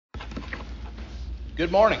Good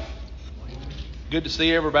morning. Good to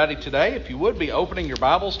see everybody today. If you would be opening your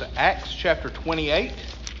Bibles to Acts chapter 28.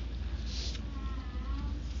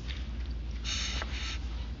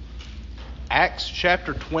 Acts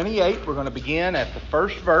chapter 28, we're going to begin at the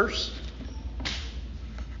first verse.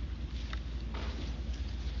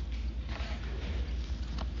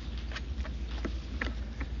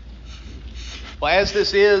 Well, as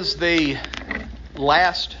this is the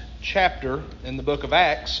last chapter in the book of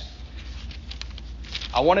Acts,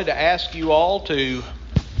 I wanted to ask you all to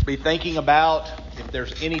be thinking about if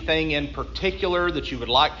there's anything in particular that you would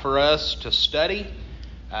like for us to study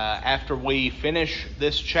after we finish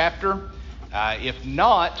this chapter. If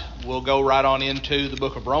not, we'll go right on into the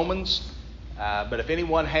book of Romans. But if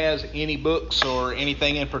anyone has any books or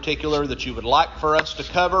anything in particular that you would like for us to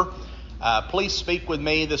cover, please speak with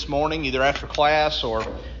me this morning, either after class or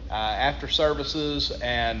after services,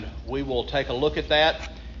 and we will take a look at that.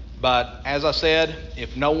 But as I said,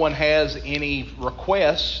 if no one has any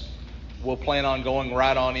requests, we'll plan on going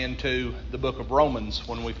right on into the book of Romans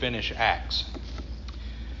when we finish Acts.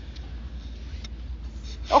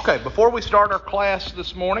 Okay, before we start our class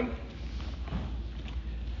this morning,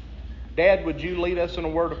 Dad, would you lead us in a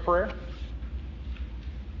word of prayer?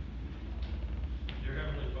 Dear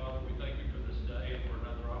Heavenly Father, we thank you for this day and for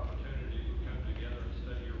another opportunity to come together and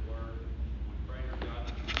study your word. We pray, dear God,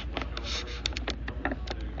 that you would watch over us, help us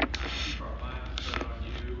to keep our minds set on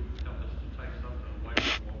you, help us to take something away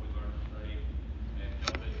from what we learned today, and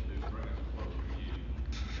help it to bring us closer to you.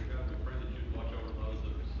 Dear God, we pray that you would watch over those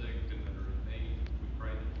that are sick and that are in need. We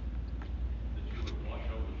pray that you would watch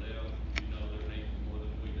over them. You know their needs more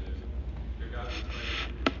than we do. Dear God, we pray that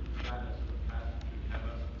you would guide us in the path that you have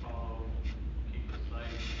us to follow, keep us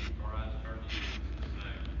safe, keep our eyes turned to you. In Jesus'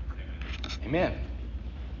 name, amen. Amen.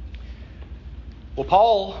 Well,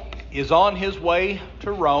 Paul is on his way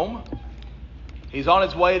to Rome. He's on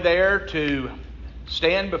his way there to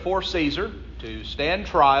stand before Caesar, to stand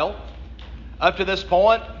trial. Up to this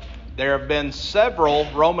point, there have been several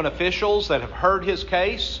Roman officials that have heard his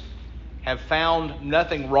case, have found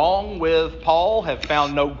nothing wrong with Paul, have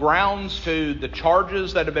found no grounds to the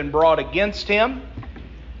charges that have been brought against him.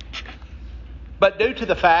 But due to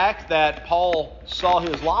the fact that Paul saw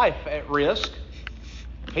his life at risk,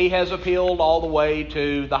 he has appealed all the way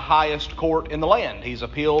to the highest court in the land. He's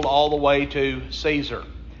appealed all the way to Caesar.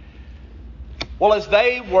 Well, as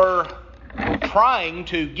they were trying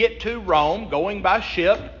to get to Rome, going by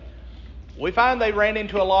ship, we find they ran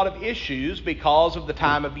into a lot of issues because of the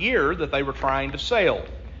time of year that they were trying to sail.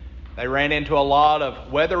 They ran into a lot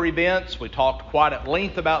of weather events. We talked quite at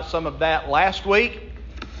length about some of that last week.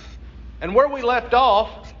 And where we left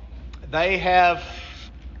off, they have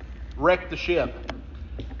wrecked the ship.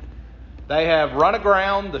 They have run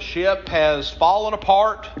aground. The ship has fallen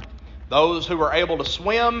apart. Those who were able to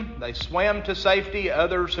swim, they swam to safety.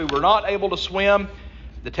 Others who were not able to swim,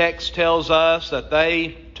 the text tells us that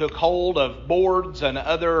they took hold of boards and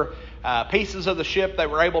other pieces of the ship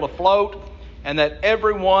that were able to float, and that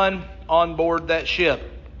everyone on board that ship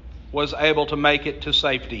was able to make it to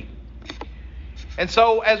safety. And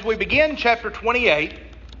so as we begin chapter 28,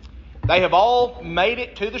 they have all made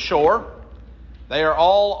it to the shore. They are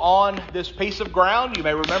all on this piece of ground. You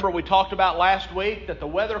may remember we talked about last week that the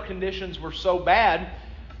weather conditions were so bad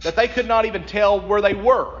that they could not even tell where they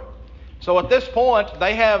were. So at this point,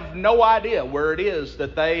 they have no idea where it is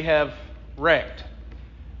that they have wrecked.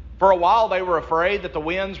 For a while, they were afraid that the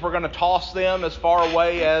winds were going to toss them as far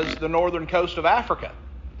away as the northern coast of Africa.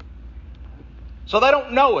 So they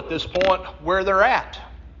don't know at this point where they're at.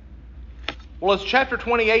 Well, as chapter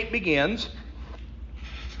 28 begins,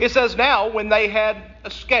 it says, now when they had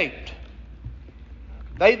escaped,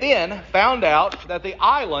 they then found out that the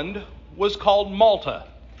island was called Malta.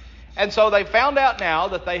 And so they found out now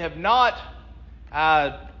that they have not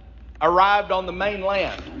arrived on the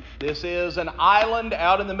mainland. This is an island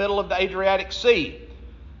out in the middle of the Adriatic Sea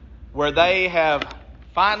where they have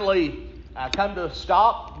finally come to a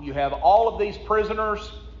stop. You have all of these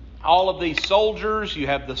prisoners, all of these soldiers, you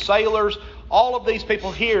have the sailors. All of these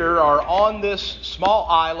people here are on this small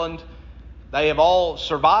island. They have all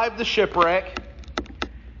survived the shipwreck.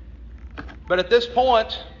 But at this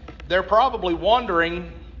point, they're probably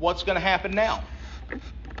wondering what's going to happen now.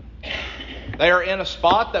 They are in a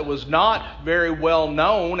spot that was not very well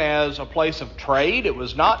known as a place of trade. It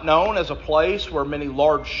was not known as a place where many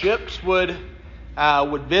large ships would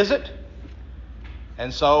visit.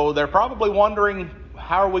 And so they're probably wondering,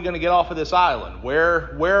 how are we going to get off of this island?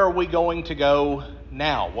 Where are we going to go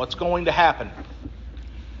now? What's going to happen?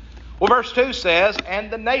 Well, verse 2 says, and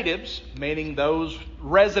the natives, meaning those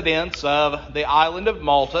residents of the island of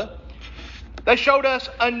Malta, They showed us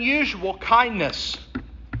unusual kindness,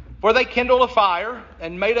 for they kindled a fire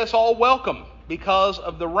and made us all welcome because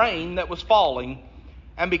of the rain that was falling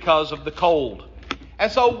and because of the cold.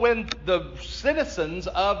 And so when the citizens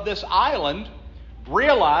of this island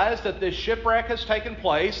realize that this shipwreck has taken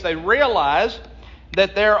place, they realize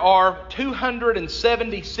that there are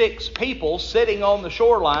 276 people sitting on the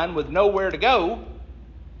shoreline with nowhere to go,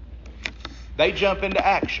 they jump into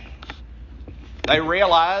action. They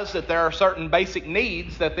realize that there are certain basic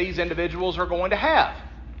needs that these individuals are going to have.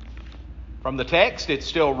 From the text, it's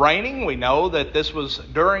still raining. We know that this was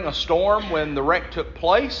during a storm when the wreck took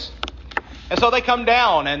place. And so they come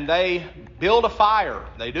down and they build a fire.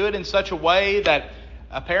 They do it in such a way that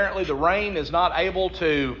apparently the rain is not able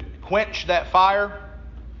to quench that fire.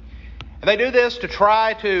 And they do this to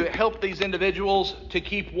try to help these individuals to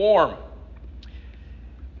keep warm.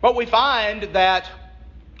 But we find that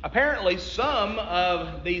apparently some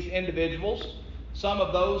of these individuals, some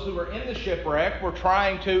of those who were in the shipwreck, were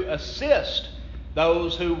trying to assist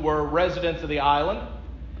those who were residents of the island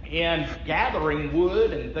in gathering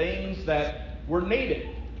wood and things that were needed.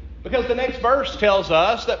 Because the next verse tells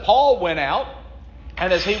us that Paul went out,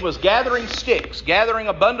 and as he was gathering sticks, gathering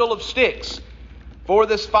a bundle of sticks for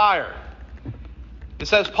this fire, it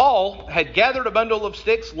says Paul had gathered a bundle of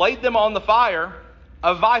sticks, laid them on the fire.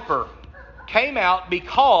 A viper came out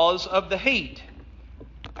because of the heat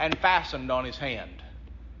and fastened on his hand.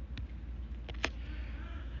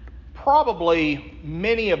 Probably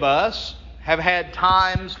many of us have had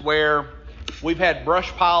times where we've had brush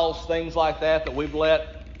piles, things like that we've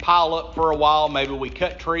let pile up for a while. Maybe we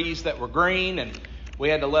cut trees that were green and we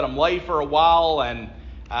had to let them lay for a while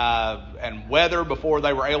and weather before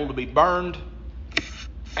they were able to be burned.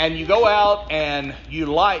 And you go out and you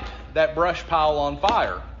light that brush pile on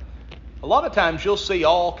fire. A lot of times you'll see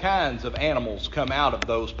all kinds of animals come out of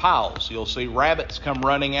those piles. You'll see rabbits come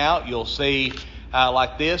running out. You'll see,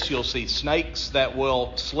 like this, you'll see snakes that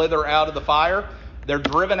will slither out of the fire. They're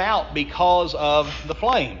driven out because of the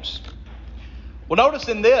flames. Well, notice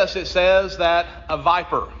in this it says that a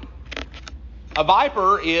viper. A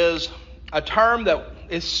viper is a term that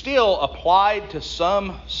is still applied to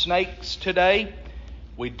some snakes today.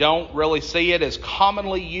 We don't really see it as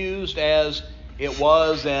commonly used as it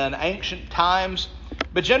was in ancient times.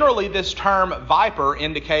 But generally this term viper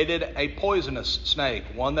indicated a poisonous snake,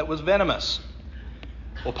 one that was venomous.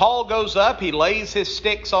 Well, Paul goes up, he lays his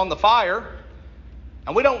sticks on the fire,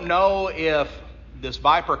 and we don't know if this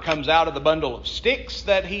viper comes out of the bundle of sticks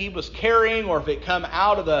that he was carrying or if it come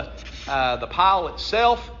out of the pile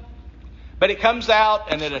itself. But it comes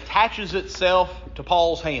out and it attaches itself to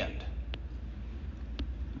Paul's hand.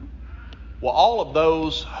 Well, all of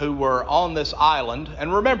those who were on this island,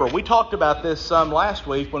 and remember, we talked about this some last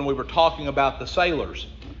week when we were talking about the sailors.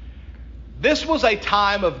 This was a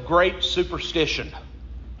time of great superstition.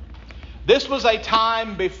 This was a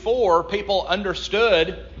time before people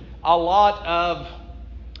understood a lot of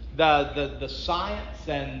the science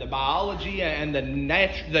and the biology and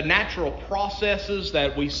the natural processes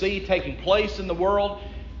that we see taking place in the world.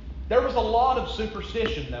 There was a lot of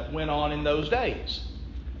superstition that went on in those days.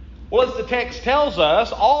 Well, as the text tells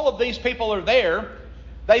us, all of these people are there.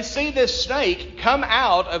 They see this snake come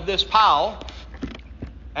out of this pile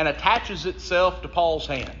and attaches itself to Paul's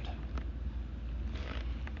hand.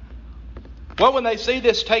 Well, when they see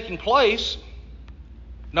this taking place,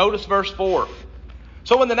 notice verse 4.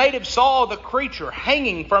 So when the natives saw the creature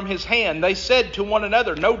hanging from his hand, they said to one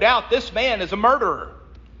another, "No doubt this man is a murderer,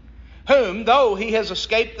 whom, though he has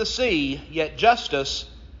escaped the sea, yet justice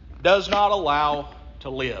does not allow to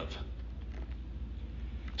live."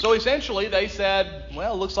 So essentially they said,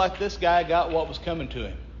 well, looks like this guy got what was coming to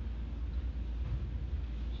him.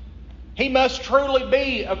 He must truly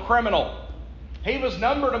be a criminal. He was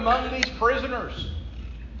numbered among these prisoners.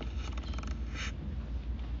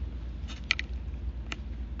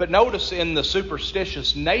 But notice in the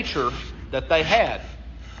superstitious nature that they had,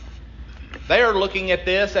 they are looking at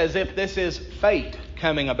this as if this is fate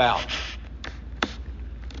coming about.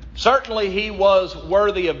 Certainly he was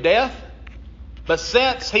worthy of death, but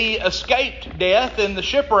since he escaped death in the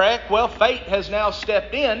shipwreck, well, fate has now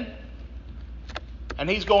stepped in, and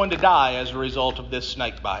he's going to die as a result of this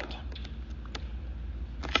snake bite.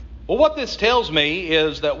 Well, what this tells me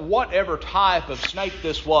is that whatever type of snake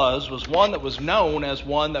this was one that was known as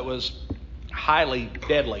one that was highly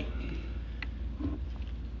deadly.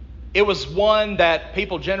 It was one that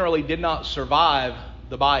people generally did not survive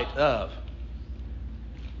the bite of.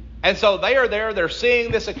 And so they are there, they're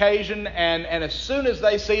seeing this occasion, and as soon as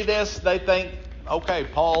they see this, they think, okay,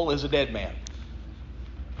 Paul is a dead man.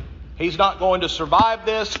 He's not going to survive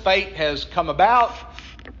this. Fate has come about.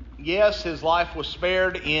 Yes, his life was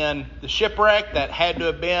spared in the shipwreck. That had to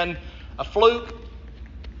have been a fluke.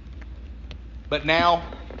 But now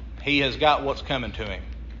he has got what's coming to him.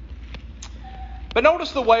 But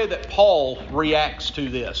notice the way that Paul reacts to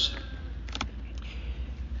this.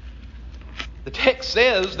 The text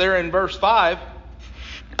says there in verse 5,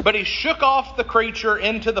 "But he shook off the creature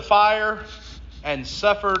into the fire and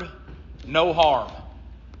suffered no harm."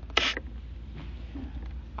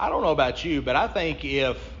 I don't know about you, but I think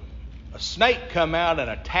if a snake come out and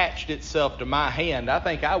attached itself to my hand, I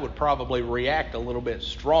think I would probably react a little bit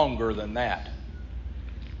stronger than that.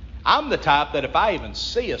 I'm the type that if I even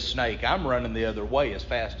see a snake, I'm running the other way as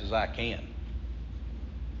fast as I can.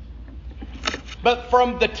 But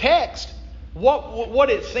from the text, what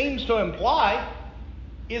it seems to imply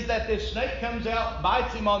is that this snake comes out,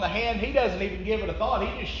 bites him on the hand. He doesn't even give it a thought.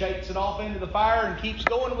 He just shakes it off into the fire and keeps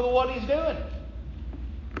going with what he's doing.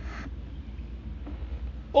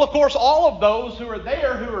 Well, of course, all of those who are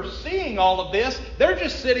there, who are seeing all of this, they're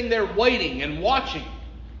just sitting there waiting and watching.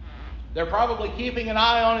 They're probably keeping an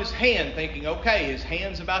eye on his hand, thinking, okay, his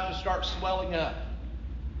hand's about to start swelling up.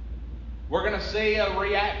 We're going to see a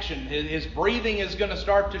reaction. His breathing is going to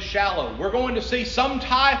start to shallow. We're going to see some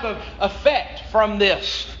type of effect from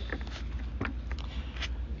this.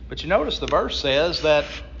 But you notice the verse says that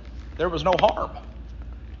there was no harm.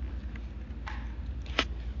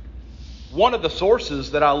 One of the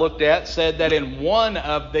sources that I looked at said that in one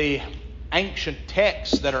of the ancient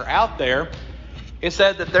texts that are out there, it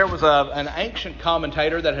said that there was an ancient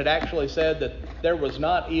commentator that had actually said that there was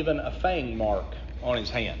not even a fang mark on his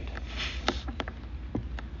hand.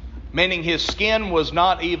 Meaning his skin was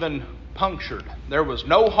not even punctured. There was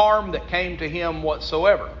no harm that came to him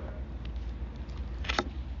whatsoever.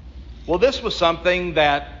 Well, this was something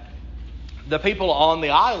that the people on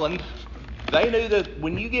the island, they knew that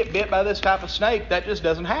when you get bit by this type of snake, that just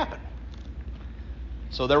doesn't happen.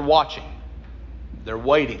 So they're watching. They're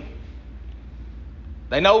waiting.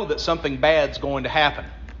 They know that something bad's going to happen.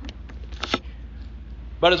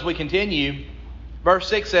 But as we continue, verse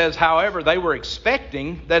 6 says, "However, they were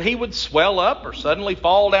expecting that he would swell up or suddenly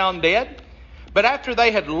fall down dead. But after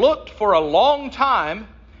they had looked for a long time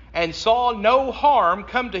and saw no harm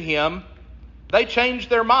come to him, they changed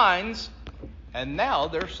their minds, and now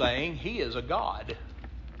they're saying he is a god."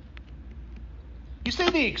 You see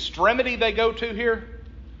the extremity they go to here?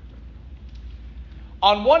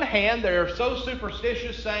 On one hand, they're so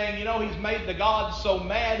superstitious, saying, he's made the gods so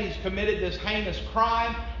mad, he's committed this heinous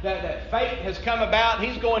crime, that fate has come about,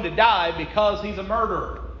 he's going to die because he's a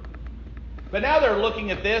murderer. But now they're looking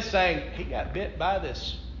at this saying, he got bit by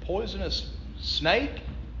this poisonous snake?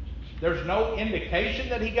 There's no indication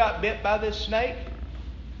that he got bit by this snake?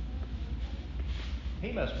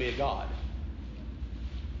 He must be a god.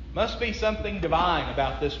 Must be something divine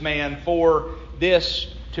about this man for this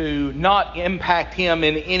to not impact him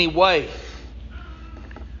in any way.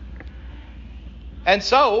 And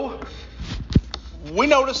so, we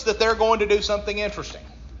notice that they're going to do something interesting.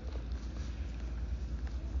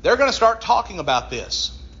 They're going to start talking about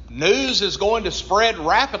this. News is going to spread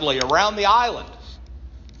rapidly around the island.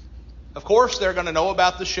 Of course, they're going to know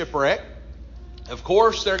about the shipwreck. Of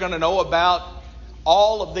course, they're going to know about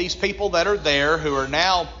all of these people that are there who are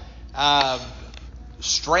now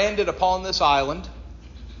stranded upon this island.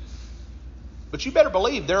 But you better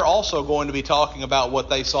believe they're also going to be talking about what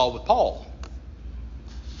they saw with Paul.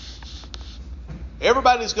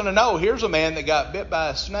 Everybody's going to know, here's a man that got bit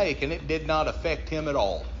by a snake and it did not affect him at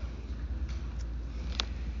all.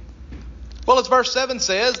 Well, as verse 7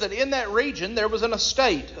 says, that in that region there was an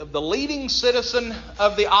estate of the leading citizen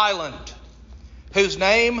of the island, whose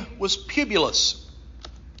name was Publius,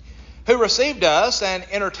 who received us and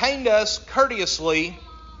entertained us courteously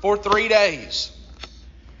for 3 days.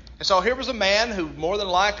 And so here was a man who more than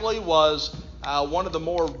likely was one of the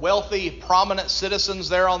more wealthy, prominent citizens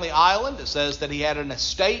there on the island. It says that he had an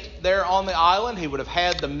estate there on the island. He would have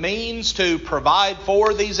had the means to provide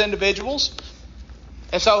for these individuals.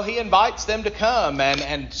 And so he invites them to come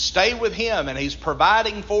and stay with him. And he's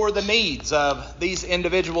providing for the needs of these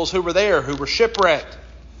individuals who were there, who were shipwrecked.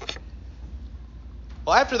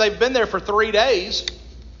 Well, after they've been there for 3 days,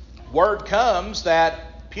 word comes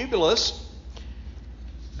that Publius,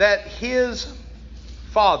 that his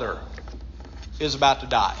father is about to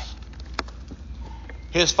die.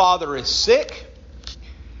 His father is sick.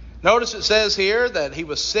 Notice it says here that he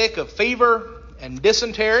was sick of fever and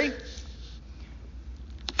dysentery.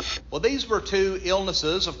 Well, these were 2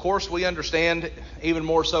 illnesses. Of course, we understand even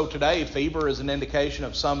more so today, fever is an indication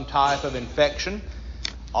of some type of infection.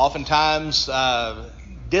 Oftentimes,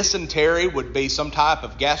 dysentery would be some type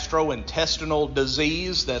of gastrointestinal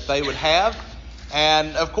disease that they would have.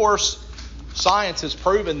 And of course, science has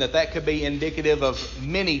proven that could be indicative of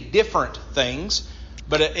many different things.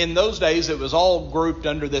 But in those days, it was all grouped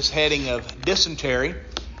under this heading of dysentery.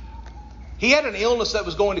 He had an illness that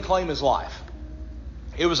was going to claim his life.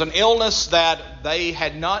 It was an illness that they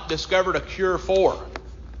had not discovered a cure for.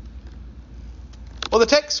 Well, the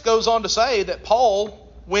text goes on to say that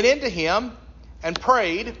Paul went into him and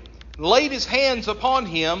prayed, laid his hands upon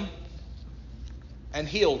him, and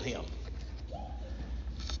healed him.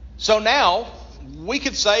 So now, we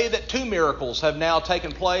could say that 2 miracles have now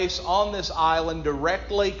taken place on this island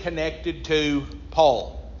directly connected to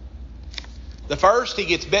Paul. The first, he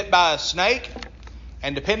gets bit by a snake,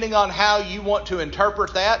 and depending on how you want to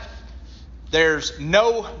interpret that, there's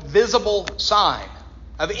no visible sign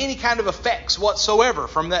of any kind of effects whatsoever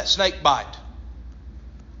from that snake bite.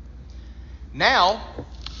 Now,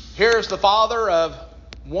 here's the father of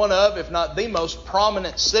one of, if not the most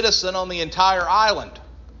prominent citizen on the entire island.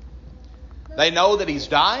 They know that he's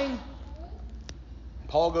dying.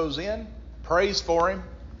 Paul goes in, prays for him,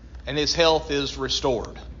 and his health is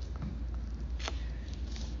restored.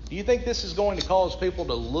 Do you think this is going to cause people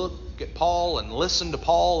to look at Paul and listen to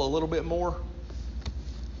Paul a little bit more?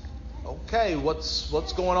 Okay,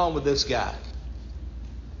 what's going on with this guy?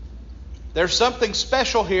 There's something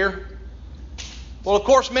special here. Well, of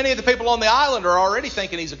course, many of the people on the island are already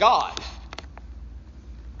thinking he's a god.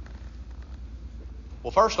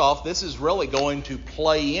 Well, first off, this is really going to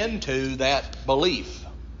play into that belief,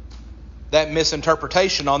 that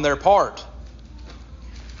misinterpretation on their part.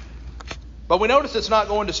 But we notice it's not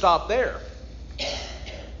going to stop there.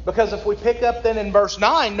 Because if we pick up then in verse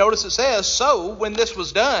 9, notice it says, "So when this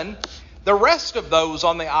was done, the rest of those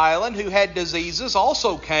on the island who had diseases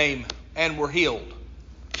also came and were healed."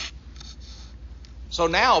 So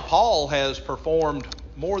now Paul has performed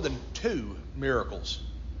more than 2 miracles.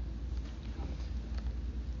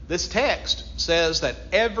 This text says that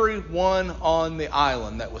everyone on the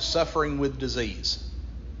island that was suffering with disease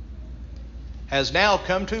has now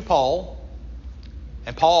come to Paul,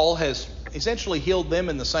 and Paul has essentially healed them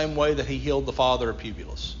in the same way that he healed the father of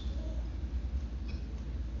Publius.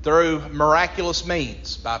 Through miraculous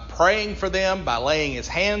means, by praying for them, by laying his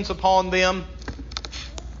hands upon them,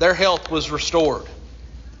 their health was restored.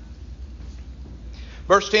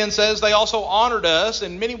 Verse 10 says, "They also honored us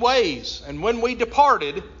in many ways, and when we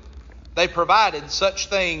departed, they provided such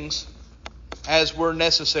things as were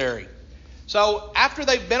necessary." So after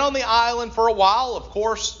they've been on the island for a while, of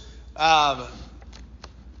course,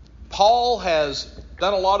 Paul has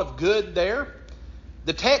done a lot of good there.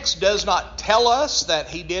 The text does not tell us that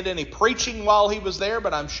he did any preaching while he was there,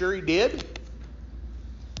 but I'm sure he did.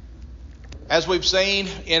 As we've seen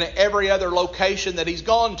in every other location that he's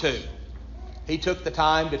gone to, he took the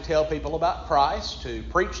time to tell people about Christ, to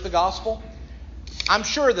preach the gospel. I'm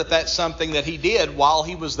sure that that's something that he did while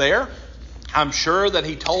he was there. I'm sure that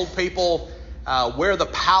he told people where the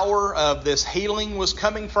power of this healing was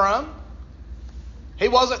coming from. He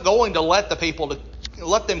wasn't going to let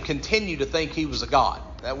them continue to think he was a god.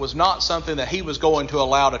 That was not something that he was going to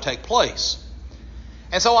allow to take place.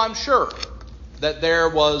 And so I'm sure that there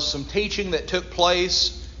was some teaching that took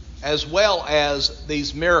place as well as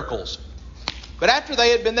these miracles. But after they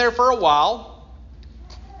had been there for a while,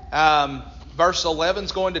 verse 11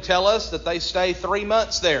 is going to tell us that they stay 3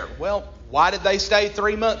 months there. Well, why did they stay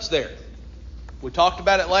 3 months there? We talked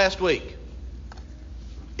about it last week.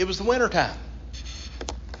 It was the wintertime.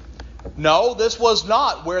 No, this was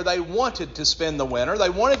not where they wanted to spend the winter. They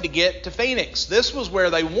wanted to get to Phoenix. This was where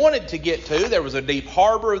they wanted to get to. There was a deep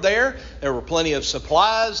harbor there. There were plenty of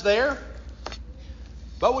supplies there.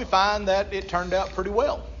 But we find that it turned out pretty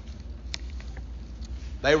well.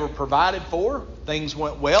 They were provided for. Things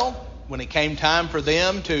went well. When it came time for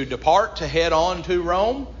them to depart, to head on to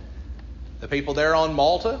Rome, the people there on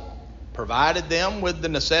Malta provided them with the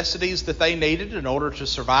necessities that they needed in order to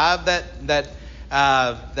survive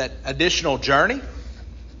that additional journey.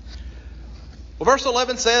 Well, verse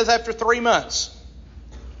 11 says, "After 3 months,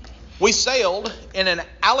 we sailed in an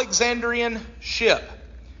Alexandrian ship,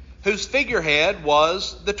 whose figurehead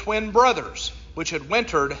was the twin brothers, which had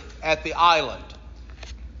wintered at the island."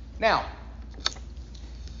 Now,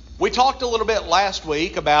 we talked a little bit last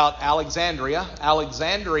week about Alexandria.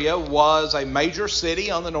 Alexandria was a major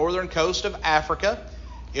city on the northern coast of Africa.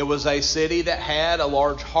 It was a city that had a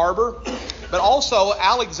large harbor. But also,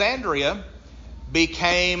 Alexandria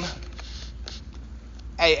became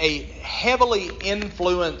a heavily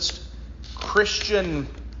influenced Christian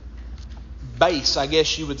base, I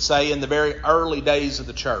guess you would say, in the very early days of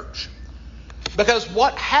the church. Because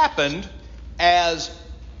what happened as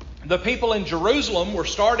the people in Jerusalem were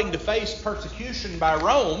starting to face persecution by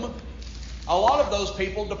Rome, a lot of those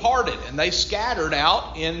people departed and they scattered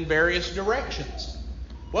out in various directions.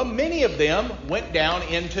 Well, many of them went down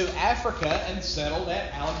into Africa and settled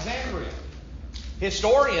at Alexandria.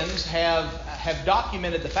 Historians have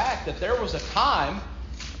documented the fact that there was a time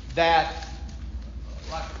that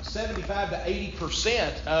like 75 to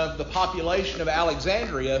 80% of the population of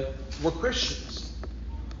Alexandria were Christians.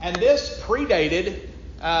 And this predated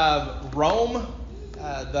Rome,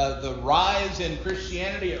 the rise in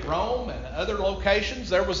Christianity at Rome and other locations.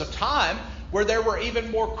 There was a time where there were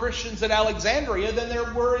even more Christians at Alexandria than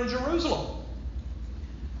there were in Jerusalem.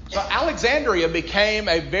 So Alexandria became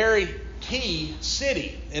a very key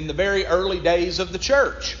city in the very early days of the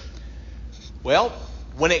church. Well,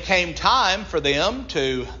 when it came time for them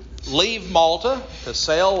to leave Malta to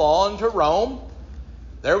sail on to Rome,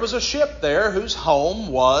 there was a ship there whose home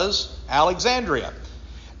was Alexandria.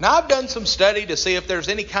 Now, I've done some study to see if there's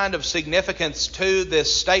any kind of significance to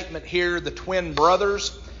this statement here, the twin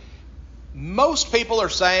brothers. Most people are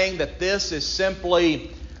saying that this is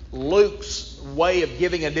simply Luke's way of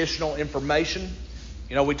giving additional information.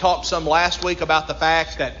 You know, we talked some last week about the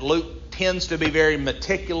fact that Luke tends to be very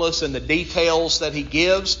meticulous in the details that he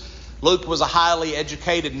gives. Luke was a highly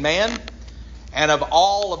educated man. And of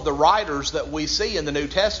all of the writers that we see in the New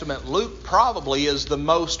Testament, Luke probably is the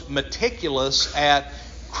most meticulous at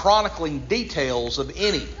chronicling details of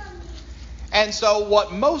any. And so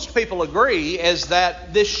what most people agree is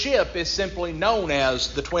that this ship is simply known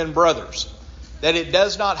as the Twin Brothers. That it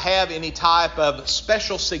does not have any type of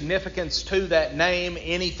special significance to that name,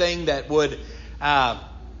 anything that would have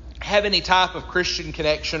any type of Christian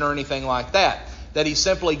connection or anything like that. That he's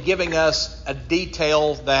simply giving us a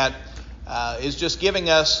detail that is just giving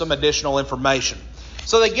us some additional information.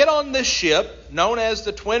 So they get on this ship known as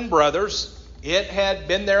the Twin Brothers. It had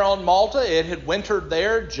been there on Malta. It had wintered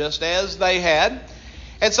there just as they had.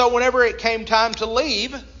 And so whenever it came time to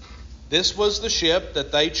leave, this was the ship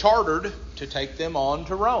that they chartered to take them on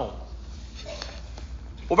to Rome.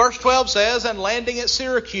 Well, verse 12 says, "And landing at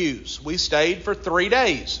Syracuse, we stayed for 3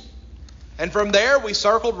 days. And from there we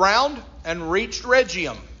circled round and reached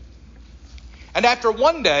Rhegium. And after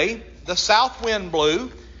 1 day, the south wind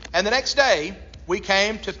blew, and the next day we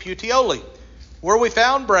came to Puteoli, where we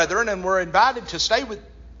found brethren and were invited to stay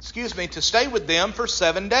with them for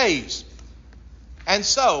 7 days. And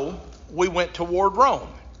so we went toward Rome."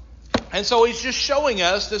 And so he's just showing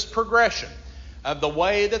us this progression of the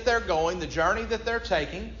way that they're going, the journey that they're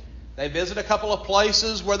taking. They visit a couple of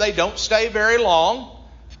places where they don't stay very long.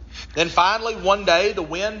 Then finally, one day, the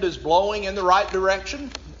wind is blowing in the right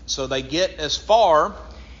direction. So they get as far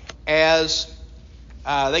as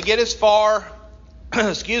as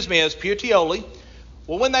Puteoli.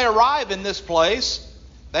 Well, when they arrive in this place,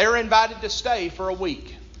 they are invited to stay for a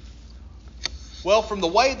week. Well, from the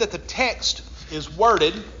way that the text is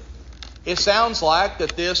worded, it sounds like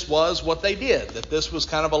that this was what they did, that this was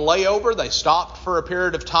kind of a layover. They stopped for a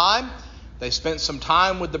period of time. They spent some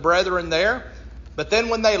time with the brethren there. But then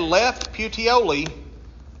when they left Puteoli,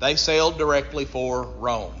 they sailed directly for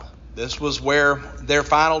Rome. This was where their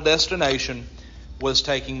final destination was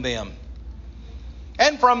taking them.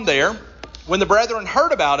 And from there, when the brethren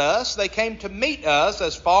heard about us, they came to meet us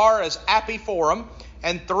as far as Appii Forum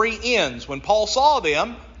and 3 inns. When Paul saw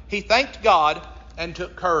them, he thanked God and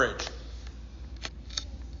took courage.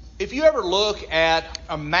 If you ever look at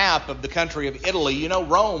a map of the country of Italy, you know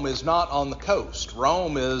Rome is not on the coast.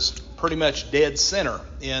 Rome is pretty much dead center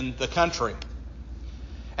in the country.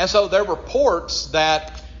 And so there were ports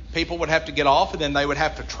that people would have to get off, and then they would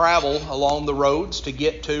have to travel along the roads to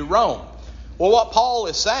get to Rome. Well, what Paul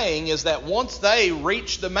is saying is that once they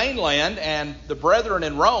reached the mainland and the brethren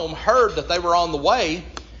in Rome heard that they were on the way,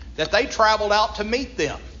 that they traveled out to meet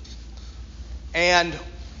them. And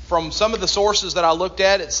from some of the sources that I looked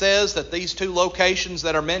at, it says that these 2 locations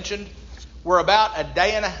that are mentioned were about a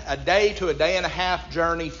day to a day and a half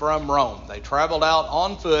journey from Rome. They traveled out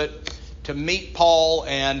on foot to meet Paul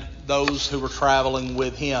and those who were traveling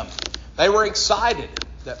with him. They were excited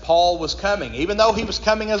that Paul was coming, even though he was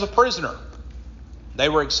coming as a prisoner. They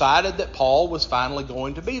were excited that Paul was finally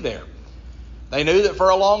going to be there. They knew that for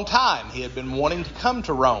a long time he had been wanting to come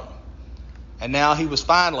to Rome, and now he was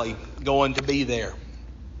finally going to be there.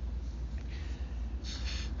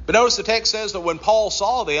 But notice the text says that when Paul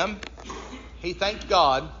saw them, he thanked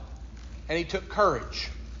God and he took courage.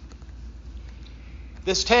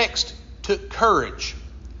 This text took courage.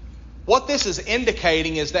 What this is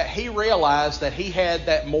indicating is that he realized that he had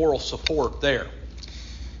that moral support there.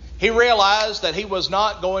 He realized that he was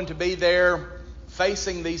not going to be there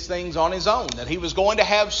facing these things on his own, that he was going to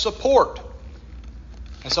have support.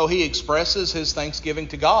 And so he expresses his thanksgiving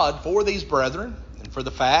to God for these brethren and for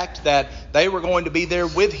the fact that they were going to be there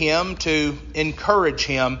with him to encourage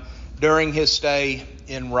him during his stay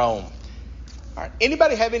in Rome. All right.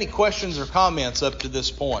 Anybody have any questions or comments up to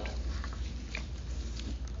this point?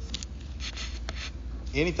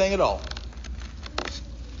 Anything at all?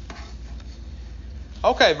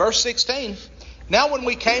 Okay, verse 16. Now when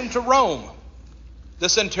we came to Rome, the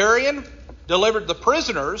centurion delivered the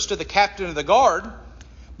prisoners to the captain of the guard,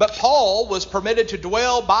 but Paul was permitted to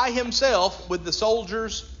dwell by himself with the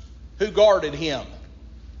soldiers who guarded him.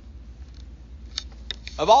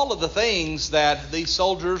 Of all of the things that these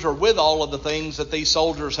soldiers, or with all of the things that these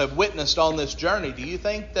soldiers have witnessed on this journey, do you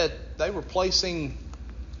think that they were placing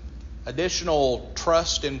additional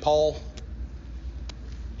trust in Paul?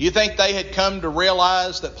 Do you think they had come to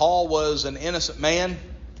realize that Paul was an innocent man?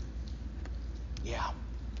 Yeah.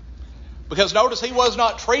 Because notice he was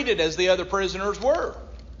not treated as the other prisoners were.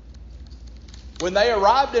 When they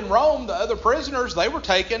arrived in Rome, the other prisoners, they were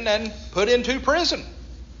taken and put into prison.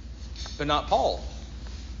 But not Paul.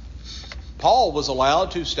 Paul was allowed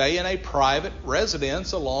to stay in a private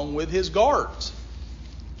residence along with his guards.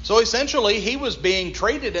 So essentially, he was being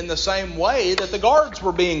treated in the same way that the guards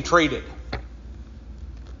were being treated.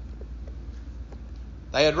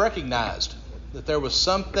 They had recognized that there was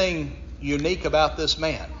something unique about this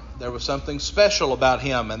man. There was something special about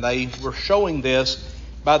him, and they were showing this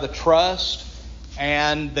by the trust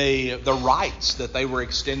and the rights that they were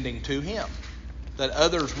extending to him that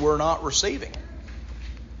others were not receiving.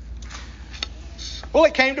 Well,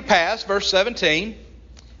 it came to pass, verse 17,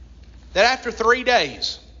 that after 3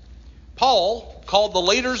 days, Paul called the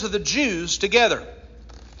leaders of the Jews together.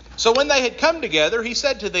 So when they had come together, he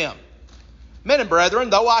said to them, Men and brethren,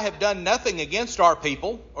 though I have done nothing against our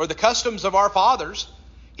people or the customs of our fathers,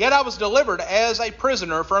 yet I was delivered as a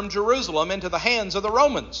prisoner from Jerusalem into the hands of the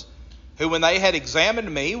Romans, who when they had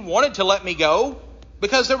examined me wanted to let me go,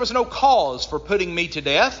 because there was no cause for putting me to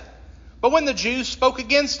death. But when the Jews spoke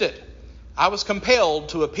against it, I was compelled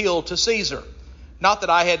to appeal to Caesar. Not that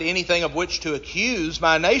I had anything of which to accuse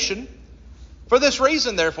my nation. For this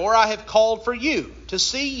reason, therefore, I have called for you, to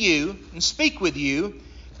see you and speak with you,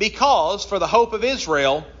 because for the hope of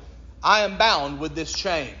Israel, I am bound with this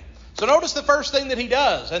chain. So notice the first thing that he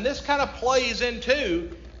does, and this kind of plays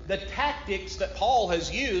into the tactics that Paul has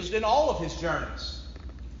used in all of his journeys.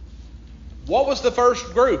 What was the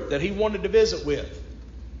first group that he wanted to visit with?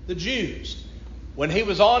 The Jews. When he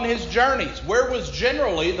was on his journeys, where was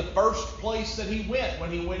generally the first place that he went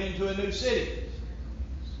when he went into a new city?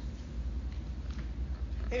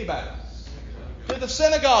 Anybody? To the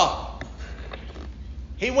synagogue.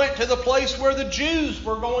 He went to the place where the Jews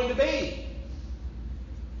were going to be.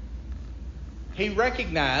 He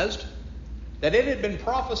recognized that it had been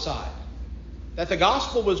prophesied that the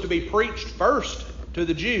gospel was to be preached first to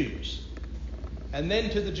the Jews and then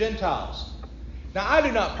to the Gentiles. Now, I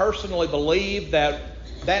do not personally believe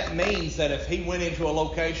that means that if he went into a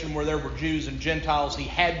location where there were Jews and Gentiles, he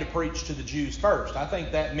had to preach to the Jews first. I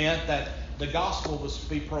think that meant that the gospel was to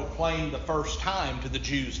be proclaimed the first time to the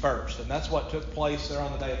Jews first. And that's what took place there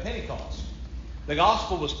on the day of Pentecost. The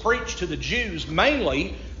gospel was preached to the Jews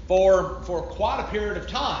mainly for quite a period of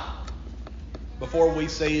time before we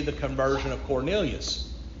see the conversion of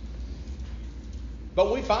Cornelius.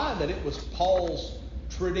 But we find that it was Paul's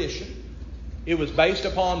tradition. It was based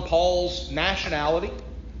upon Paul's nationality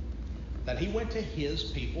that he went to his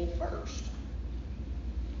people first.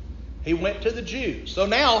 He went to the Jews. So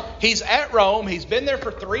now he's at Rome. He's been there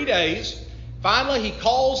for 3 days. Finally, he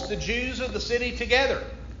calls the Jews of the city together.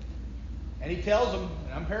 And he tells them,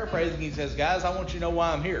 and I'm paraphrasing, he says, guys, I want you to know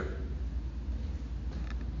why I'm here.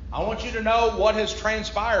 I want you to know what has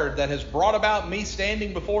transpired that has brought about me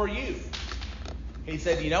standing before you. He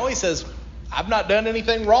said, he says, I've not done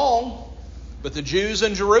anything wrong, but the Jews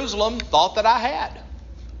in Jerusalem thought that I had.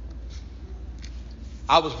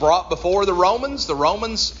 I was brought before the Romans. The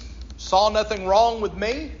Romans saw nothing wrong with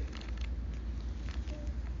me.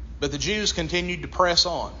 But the Jews continued to press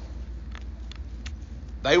on.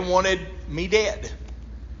 They wanted me dead.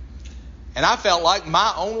 And I felt like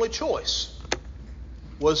my only choice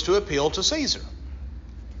was to appeal to Caesar.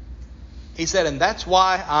 He said, and that's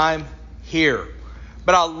why I'm here.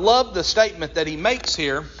 But I love the statement that he makes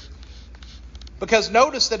here, because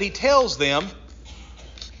notice that he tells them,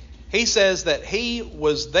 he says that he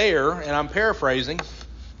was there, and I'm paraphrasing,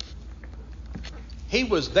 he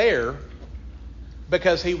was there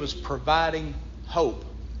because he was providing hope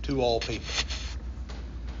to all people.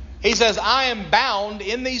 He says, I am bound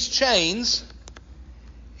in these chains.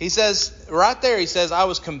 He says, right there, he says, I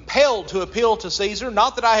was compelled to appeal to Caesar,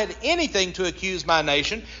 not that I had anything to accuse my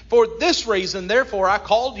nation. For this reason, therefore, I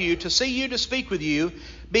called you to see you, to speak with you,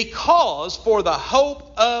 because for the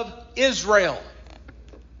hope of Israel,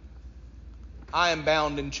 I am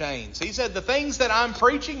bound in chains. He said, the things that I'm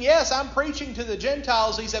preaching, yes, I'm preaching to the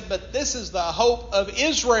Gentiles. He said, but this is the hope of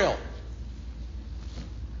Israel.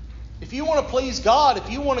 If you want to please God, if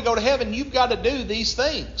you want to go to heaven, you've got to do these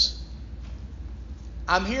things.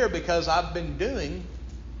 I'm here because I've been doing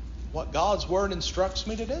what God's Word instructs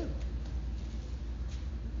me to do.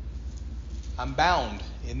 I'm bound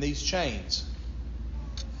in these chains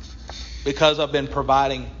because I've been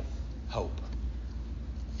providing hope.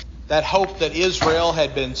 That hope that Israel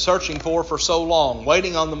had been searching for so long,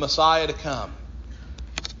 waiting on the Messiah to come.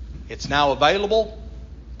 It's now available.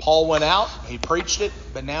 Paul went out, he preached it,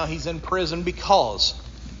 but now he's in prison because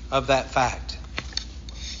of that fact.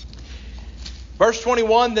 Verse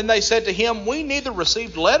 21, then they said to him, we neither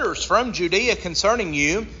received letters from Judea concerning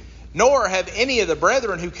you, nor have any of the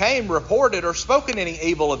brethren who came reported or spoken any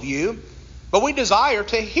evil of you, but we desire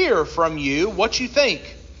to hear from you what you think.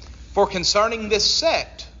 For concerning this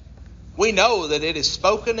sect, we know that it is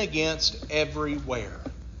spoken against everywhere.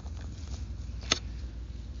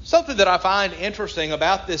 Something that I find interesting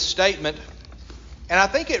about this statement, and I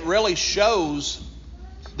think it really shows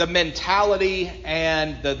the mentality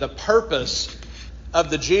and the purpose of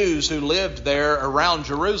the Jews who lived there around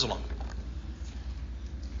Jerusalem.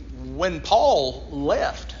 When Paul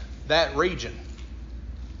left that region,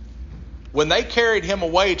 when they carried him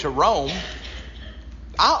away to Rome,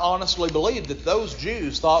 I honestly believe that those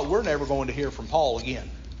Jews thought, we're never going to hear from Paul again.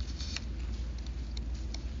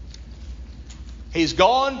 He's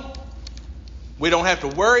gone. We don't have to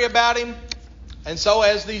worry about him. And so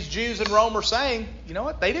as these Jews in Rome are saying, you know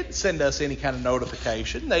what? They didn't send us any kind of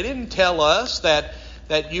notification. They didn't tell us that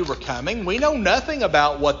you were coming. We know nothing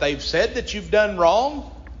about what they've said that you've done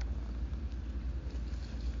wrong.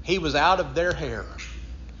 He was out of their hair.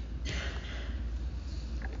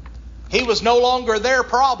 He was no longer their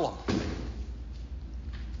problem.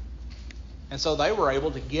 And so they were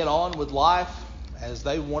able to get on with life as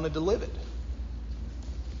they wanted to live it.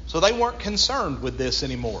 So they weren't concerned with this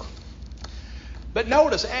anymore. But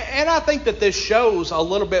notice, and I think that this shows a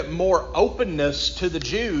little bit more openness to the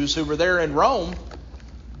Jews who were there in Rome.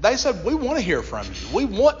 They said, we want to hear from you. We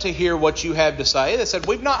want to hear what you have to say. They said,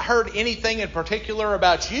 we've not heard anything in particular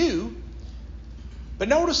about you. But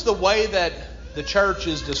notice the way that the church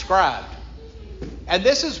is described. And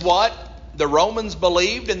this is what the Romans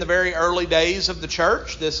believed in the very early days of the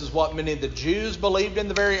church. This is what many of the Jews believed in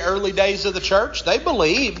the very early days of the church. They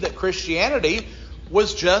believed that Christianity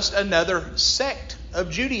was just another sect of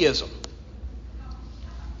Judaism.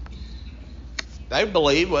 They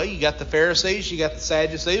believed, well, you got the Pharisees, you got the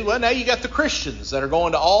Sadducees. Well, now you got the Christians that are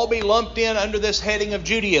going to all be lumped in under this heading of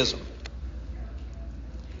Judaism.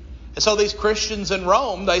 And so these Christians in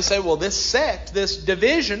Rome, they say, well, this sect, this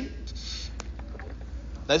division,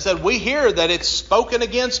 they said, we hear that it's spoken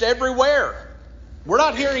against everywhere. We're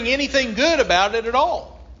not hearing anything good about it at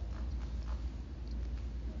all.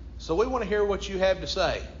 So we want to hear what you have to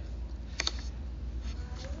say.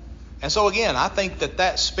 And so again, I think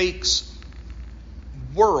that speaks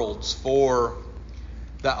worlds for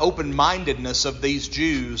the open-mindedness of these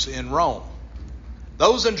Jews in Rome.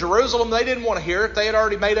 Those in Jerusalem, they didn't want to hear it. They had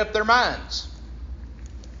already made up their minds.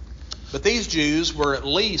 But these Jews were at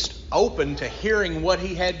least open to hearing what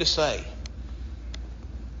he had to say.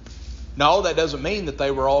 No, that doesn't mean that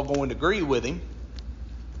they were all going to agree with him.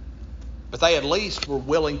 But they at least were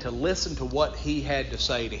willing to listen to what he had to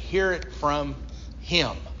say, to hear it from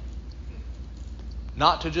him.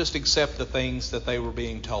 Not to just accept the things that they were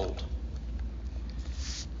being told.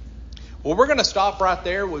 Well, we're going to stop right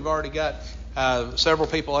there. We've already got several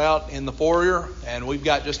people out in the foyer, and we've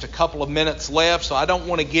got just a couple of minutes left, so I don't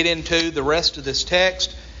want to get into the rest of this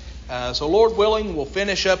text. So Lord willing, we'll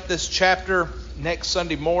finish up this chapter next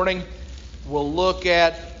Sunday morning. We'll look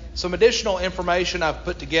at some additional information I've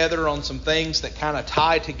put together on some things that kind of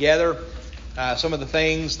tie together some of the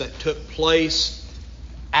things that took place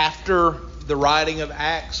after the writing of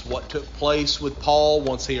Acts, what took place with Paul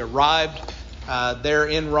once he arrived there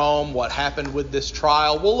in Rome, what happened with this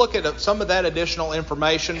trial. We'll look at some of that additional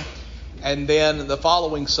information, and then the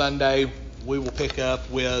following Sunday we will pick up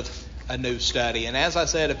with a new study. And as I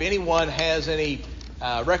said, if anyone has any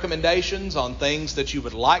recommendations on things that you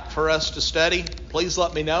would like for us to study, please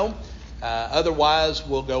let me know. Otherwise,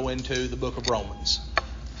 we'll go into the book of Romans.